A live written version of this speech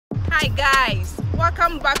Hi guys,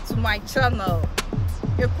 welcome back to my channel.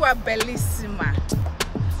 Ekua Bellissima.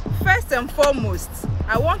 First and foremost,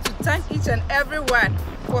 I want to thank each and everyone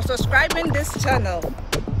for subscribing this channel.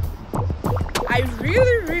 I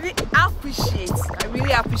really appreciate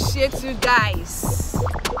you guys.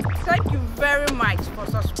 Thank you very much for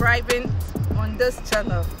subscribing on this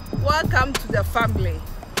channel. Welcome to the family.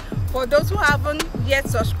 For those who haven't yet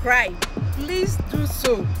subscribed, please do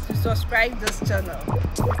so to subscribe this channel,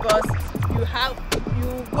 because you're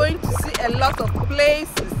going to see a lot of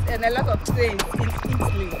places and a lot of things in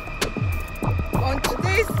Italy. On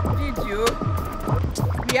today's video,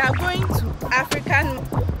 we are going to African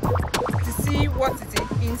to see what it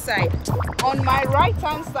is inside. On my right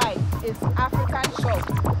hand side is African shop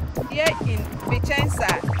here in Vicenza,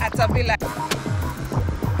 Altavilla.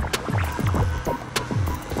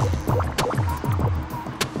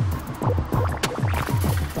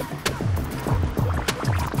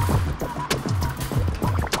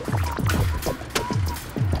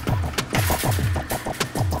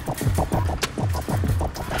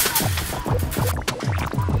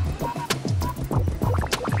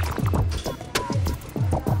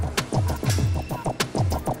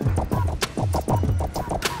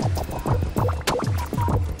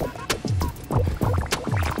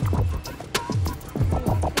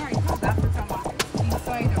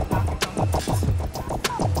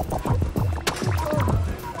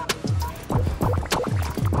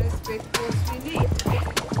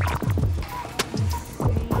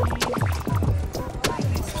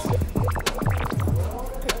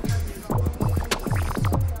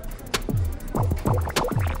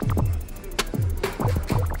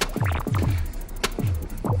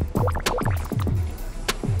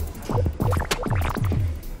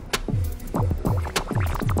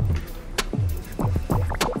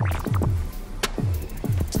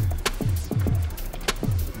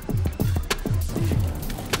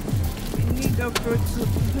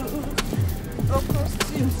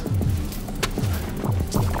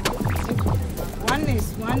 One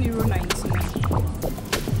is €1.99.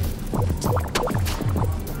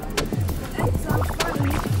 That's so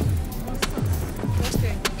funny.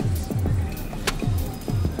 Okay.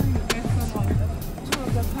 You get two of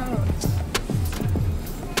the carrots.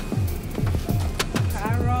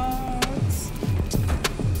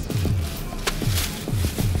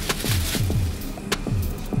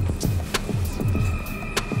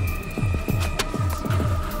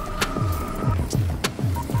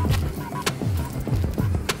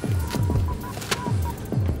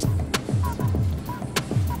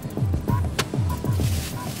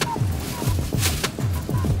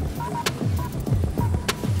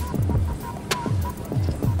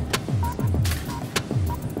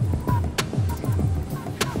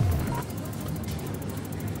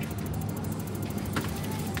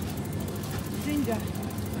 Ginger,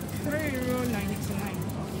 €3.99.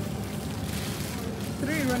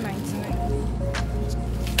 €3.99.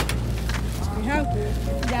 We have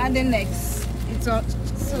the other next. It's on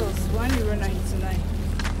sales, €1.99.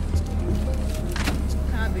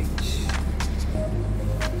 Cabbage,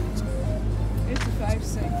 85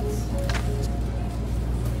 cents.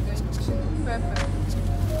 Then chili pepper,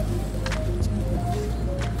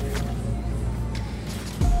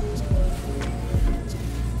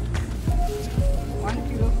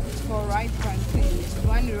 for ripe plantains,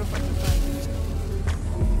 €1.45.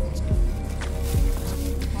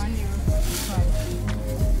 €1.45.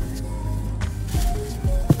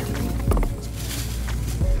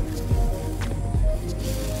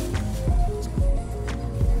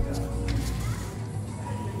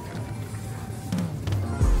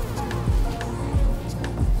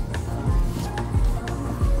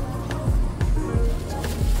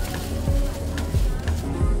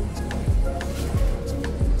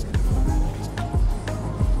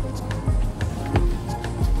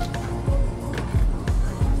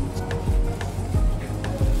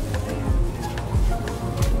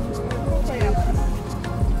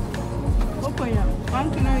 One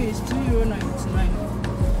kilo is €2.99.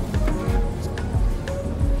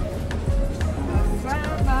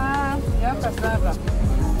 Cassava, yeah, cassava.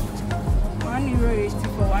 €1.80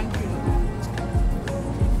 for 1 kilo.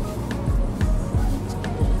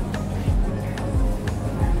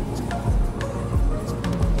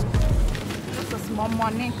 This is more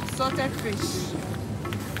money. Salted fish,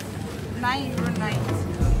 €9.90.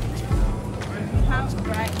 We have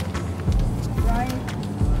fried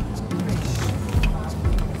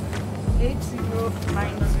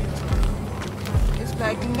 €8.90. It's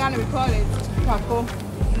like in Ghana we call it taco,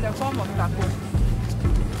 in the form of taco.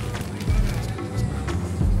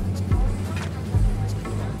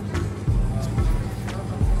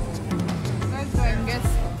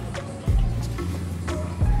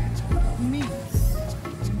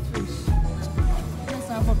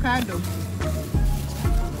 avocado.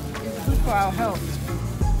 It's good for our health.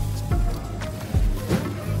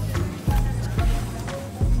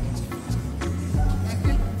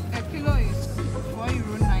 A kilo is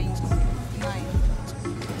 €4.99.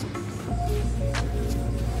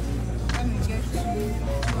 Let me get two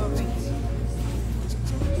of it.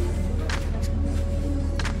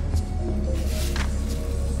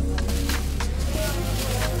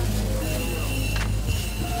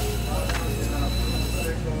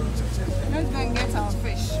 Let's go and get our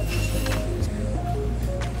fish.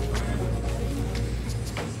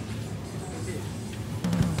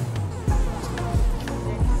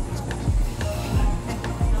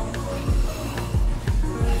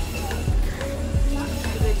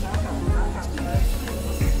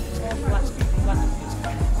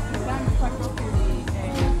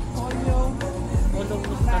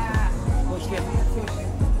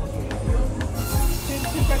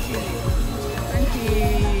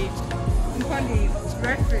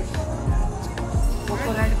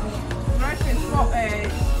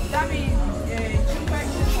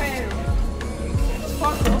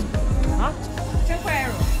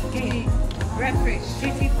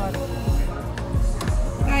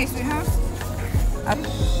 Nice, we have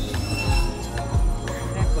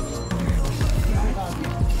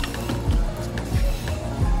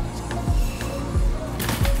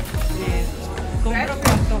Compro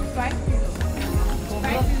quanto? 5 kilos.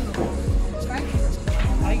 5 kilos. 5 kilos.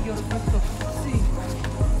 Ay, io lo faccio. Sì.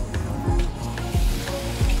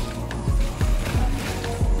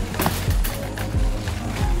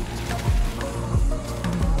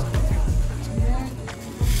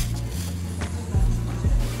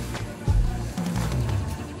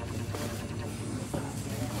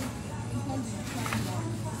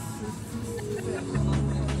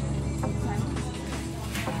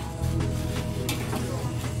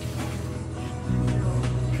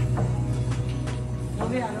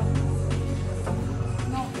 Dove ero?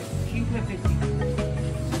 No. 5 petti.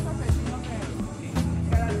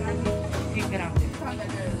 Che grande.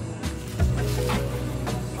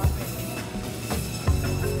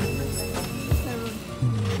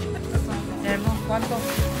 Servono quanto?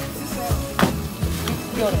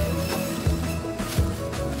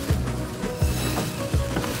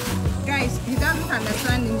 Guys, he doesn't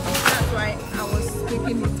understand English. That's why I was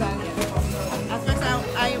speaking Italian. Because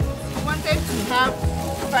I wanted to have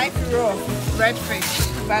 €5 of red fish,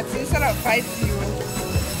 but instead of €5,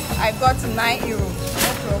 I got €9. No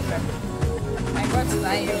problem. I got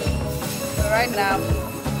 €9. So right now,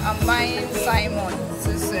 I'm buying Simon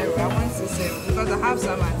Cicero. I want Cicero because I have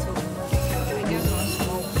some at home. I just want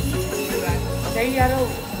small.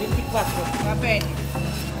 6,24. Va bene.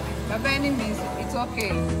 Va bene means it's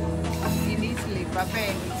okay. In Italy, va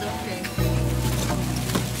bene, it's okay.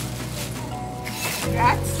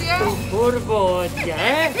 Grazie. Borboglia,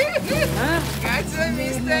 eh? Grazie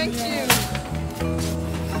means thank you.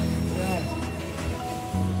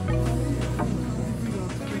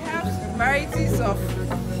 We have varieties of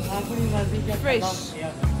fish.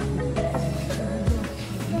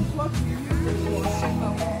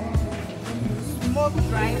 Smoked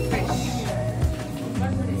dried fish.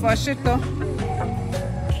 For shito.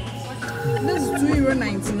 This is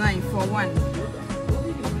 €2.99 for one.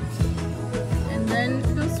 And then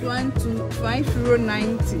this one to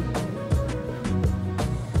 €5.90.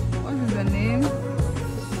 What is the name?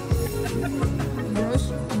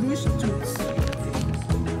 Bush tooth.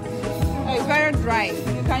 Oh, it's very dry.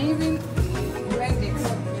 You can even blend it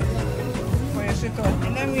for your shito.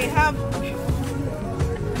 And then we have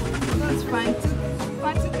those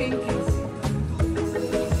fancy pinkies.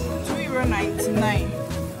 €2.99.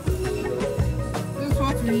 This is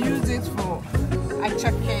what we use it for.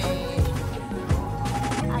 Achake.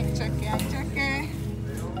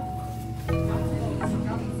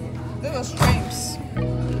 Those are shrimps.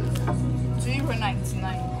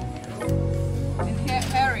 €2.99. And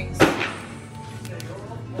herrings.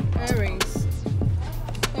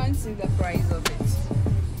 Can't see the price of it.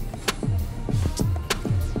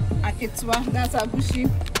 Akitwa, that's abushi.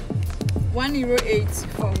 €1.08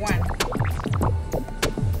 for one.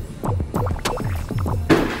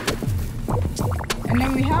 And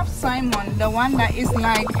then we have Simon, the one that is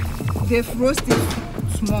like they've roasted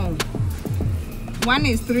small. One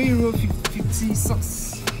is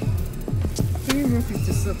 €3.56.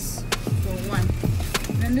 €3.56 for one.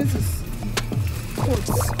 And this is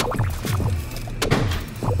coats.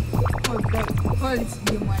 Coats,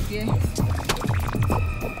 the one there.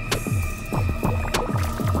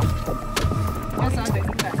 That's how they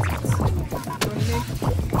look at it.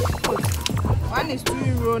 One is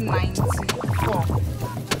 €2.94.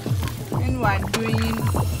 And we're doing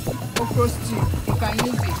stew, you can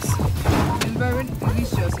use it. It's very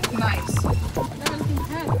delicious. It's nice.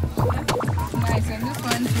 Nice. And this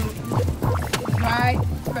one too, dry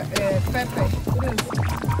pepper. This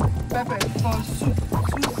pepper for soup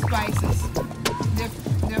spices.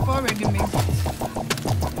 They've already made it.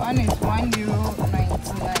 One is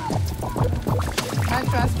 €1.99.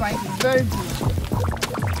 Natural spice is very good.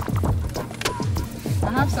 I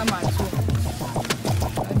have some at home.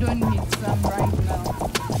 I don't need some right now.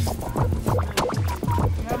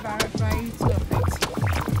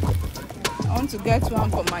 I want to get one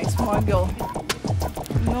for my small girl.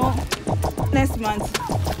 You know, next month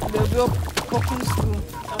they'll be open school.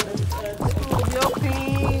 School will be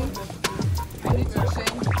open. I need to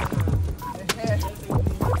change the hair.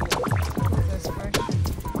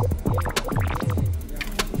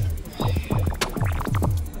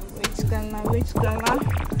 Which color?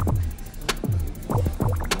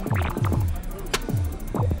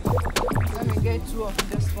 Let me get two of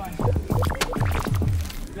this one.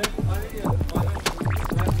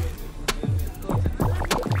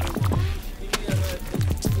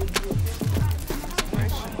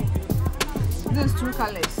 These two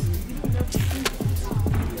colors.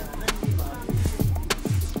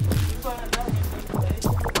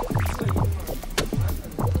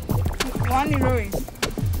 €1 is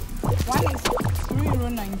one is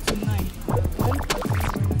 €3.99.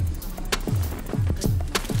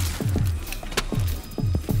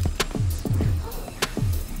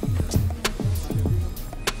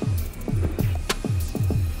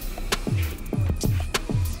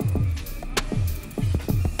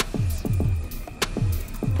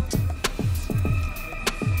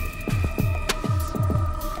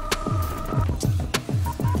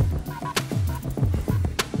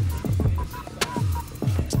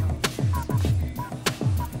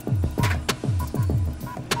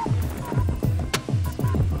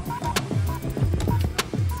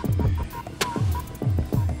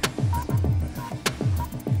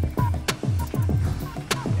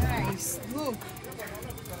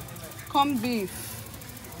 Corned beef.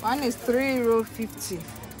 One is €3.50.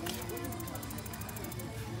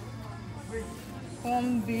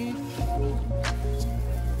 Corned beef.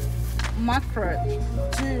 Mackerel,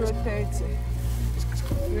 €2.30.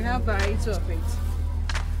 We have variety of it.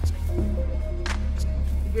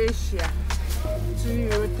 Geisha,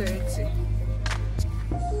 €2.30.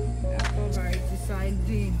 Apple variety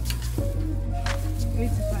sardine,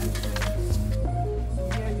 85 cents.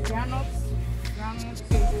 Yeah, granules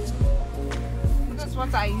cake. That's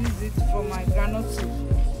what I use it for my granite soup.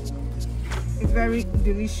 It's very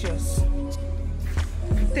delicious.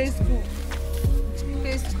 It tastes good. It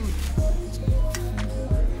tastes good.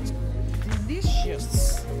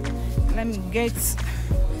 Delicious. Let me get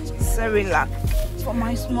Cerelac for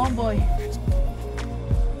my small boy.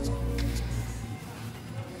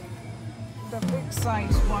 The big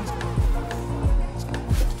size one.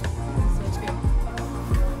 It's okay.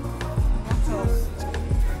 What else?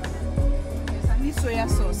 Yes, I need soya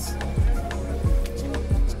sauce.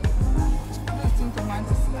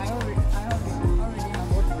 Tomatoes. I already have it.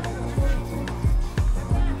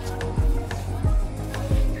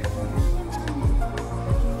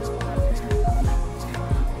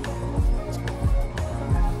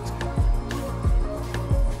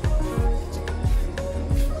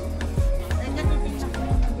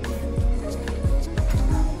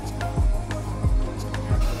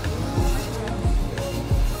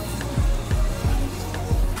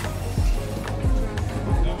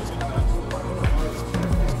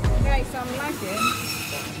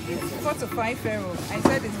 €5. I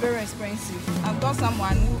said it's very expensive. I've got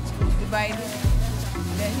someone who will divide it,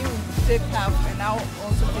 then he will take half and I'll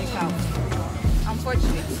also take half.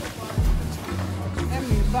 Unfortunate. Let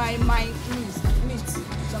me buy my meat.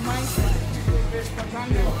 The mice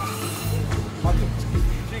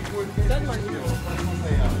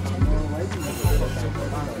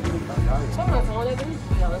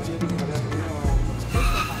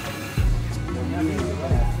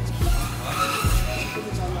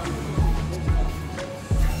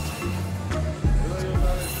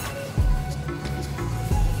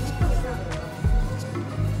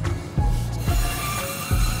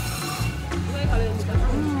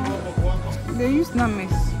they use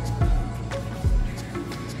names.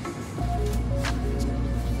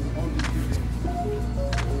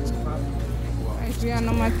 Right, we are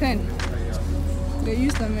number 10. They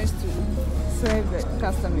use names to serve the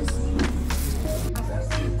customers.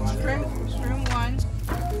 Shrimp one,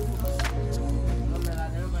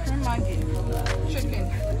 shrimp maggi, chicken.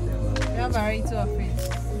 They have a variety of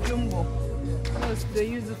it. Jumbo. They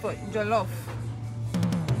use it for jollof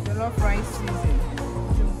rice season.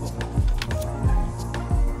 Jumbo.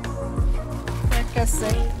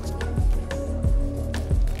 Kese.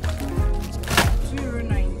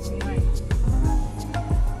 €2.99.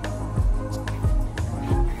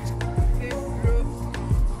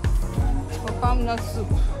 For palm nut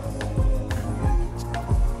soup.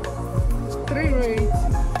 €3.80.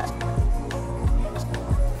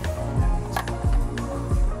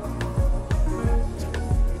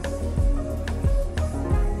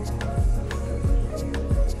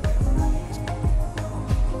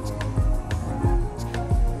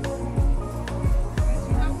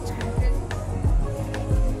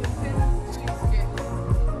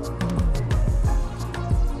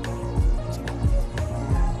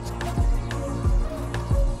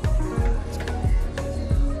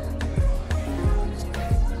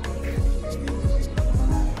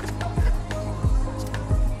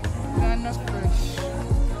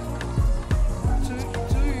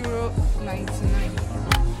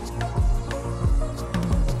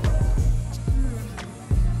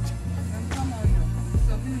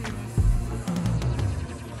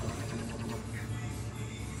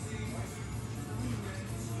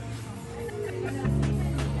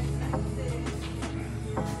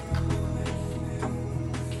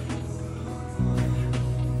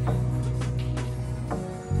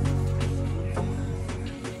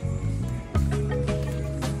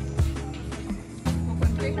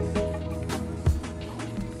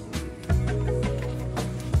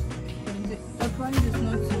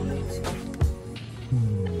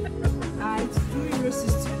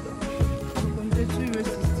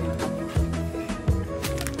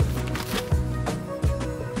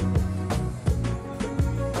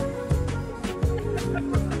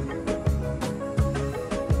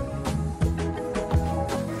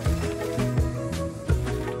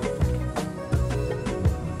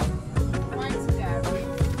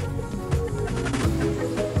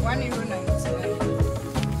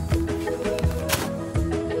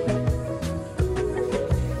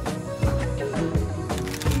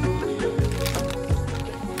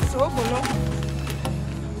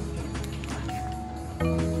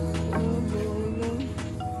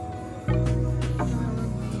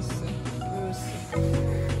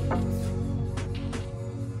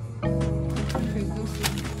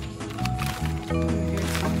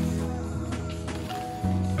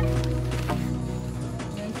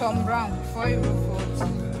 Tom Brown, €4.40.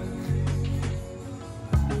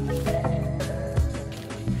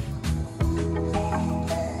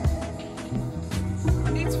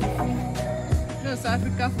 It's fufu. No, South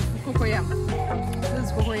Africa fufu, cocoyam. This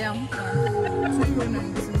is cocoyam.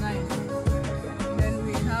 €2.99. Then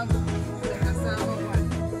we have the cassava one,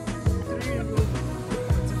 €3.45.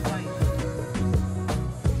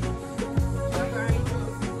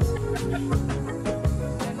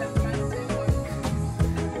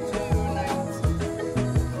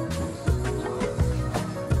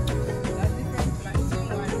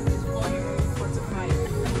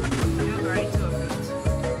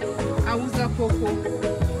 Cocoa,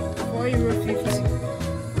 €4.50.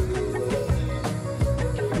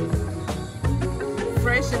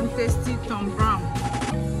 Fresh and tasty Tom Brown,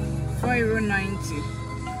 €4.90.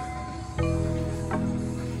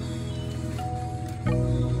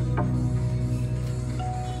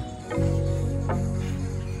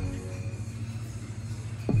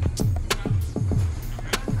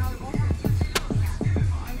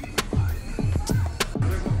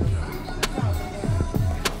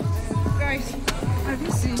 Have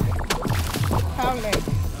you seen cow leg?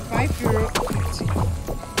 €5.50.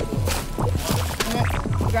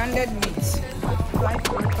 Grounded meat,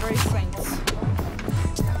 €5.03.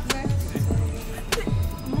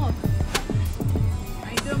 More.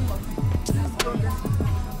 I don't know. Let's go there.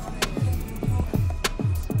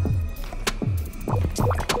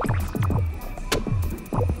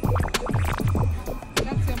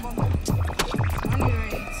 That's your mom.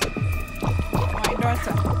 My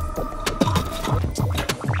daughter.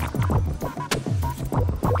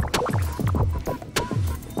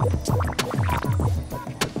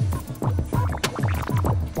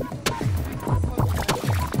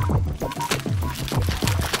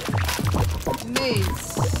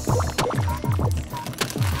 Maize.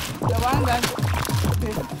 The one that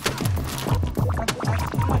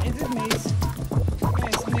is it maize?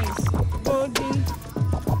 Yes, maize. Golden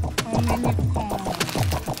hominy corn.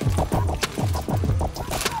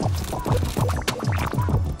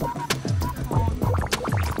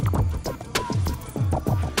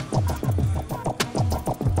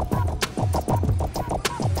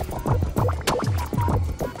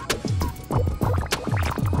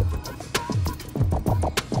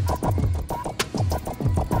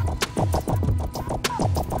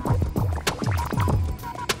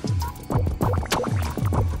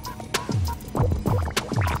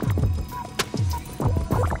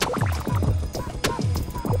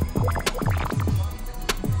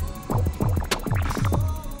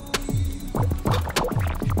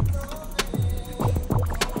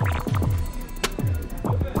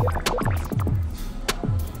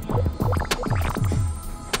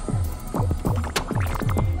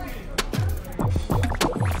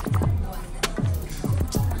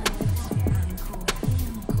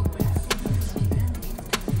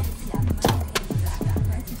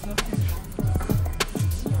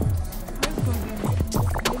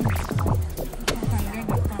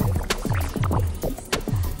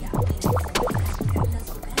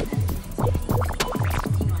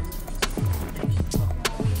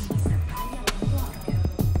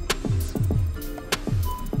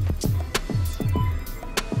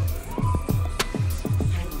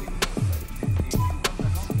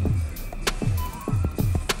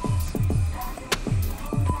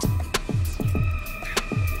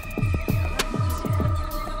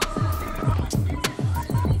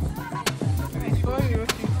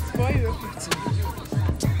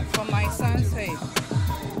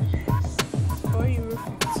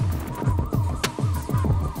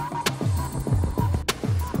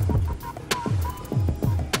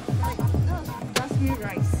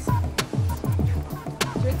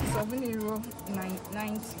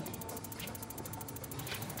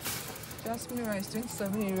 Basmati rice,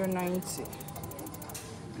 27 €90.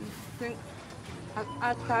 I think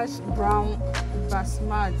Akash brown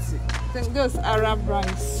basmati. I think those Arab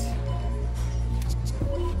rice.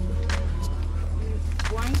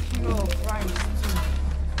 1 kilo of rice too.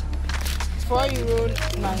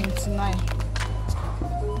 €4.99.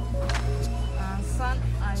 And Sun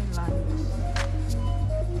Island.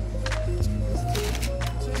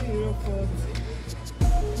 €2.40.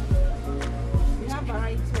 We have a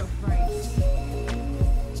variety of rice.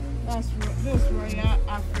 Those Royal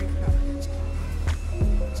Africa.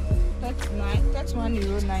 That's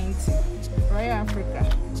 €1.90. Royal Africa.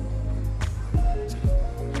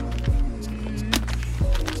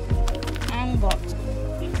 Amber.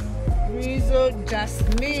 Rizzo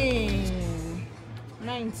Jasmine.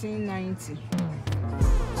 1990.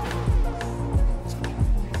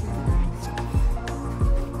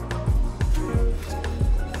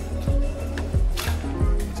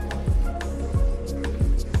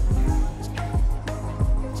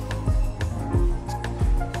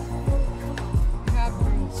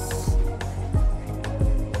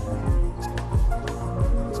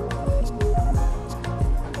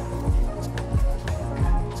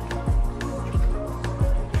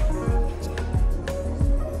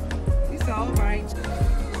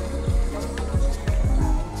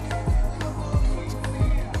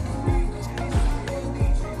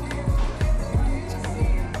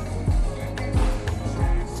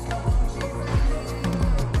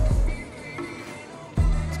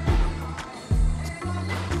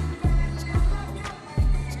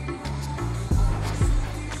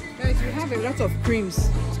 A lot of creams.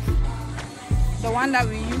 The one that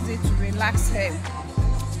we use it to relax hair,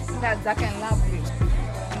 that's dark and lovely.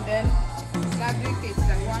 And then lovely cake,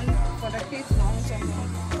 the one for the kids,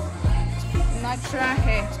 natural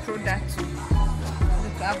hair product.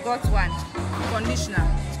 Look, I've got one conditioner.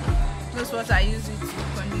 That's what I use it to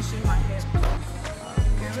condition my hair.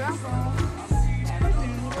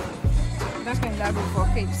 Dark and lovely for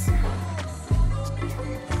kids.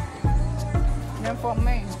 Then for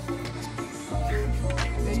men,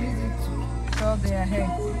 they use it to curl their hair.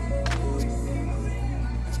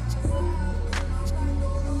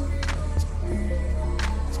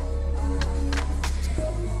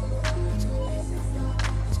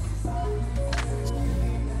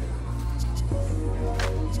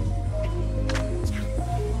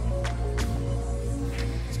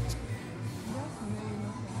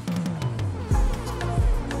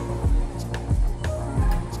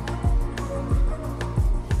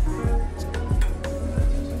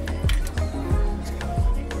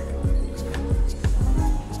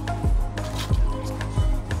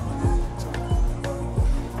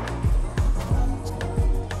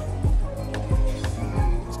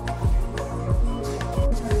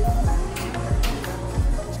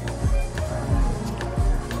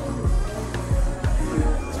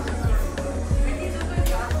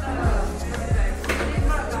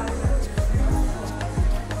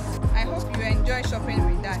 Shopping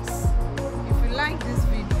with us. If you like this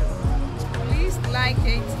video, please like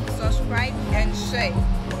it, subscribe and share.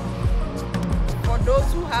 For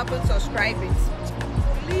those who haven't subscribed it,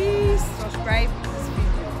 please subscribe this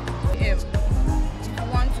video if you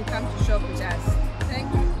want to come to shop with us.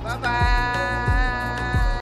 Thank you. Bye bye.